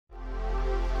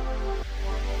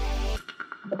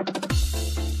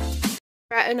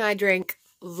Brett and I drink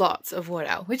lots of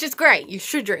water, which is great. You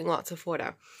should drink lots of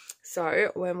water.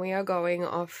 So when we are going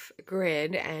off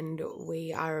grid and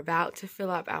we are about to fill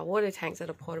up our water tanks at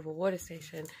a portable water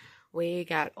station, we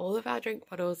get all of our drink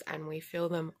bottles and we fill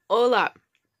them all up.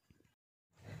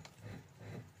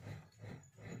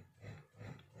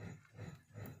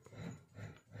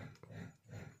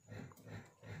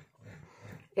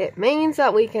 It means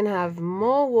that we can have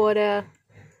more water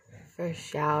for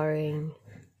showering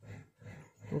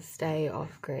and stay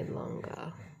off grid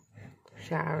longer.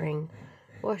 Showering,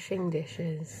 washing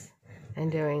dishes,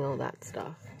 and doing all that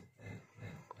stuff.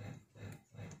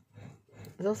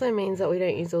 It also means that we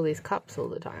don't use all these cups all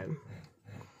the time.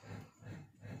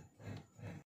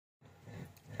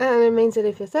 And it means that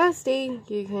if you're thirsty,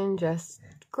 you can just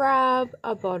grab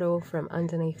a bottle from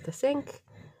underneath the sink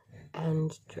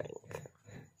and drink.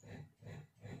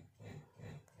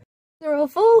 They're all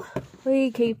full, we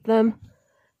keep them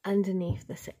underneath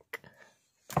the sink.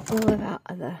 All of our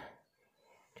other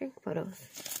drink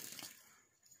bottles.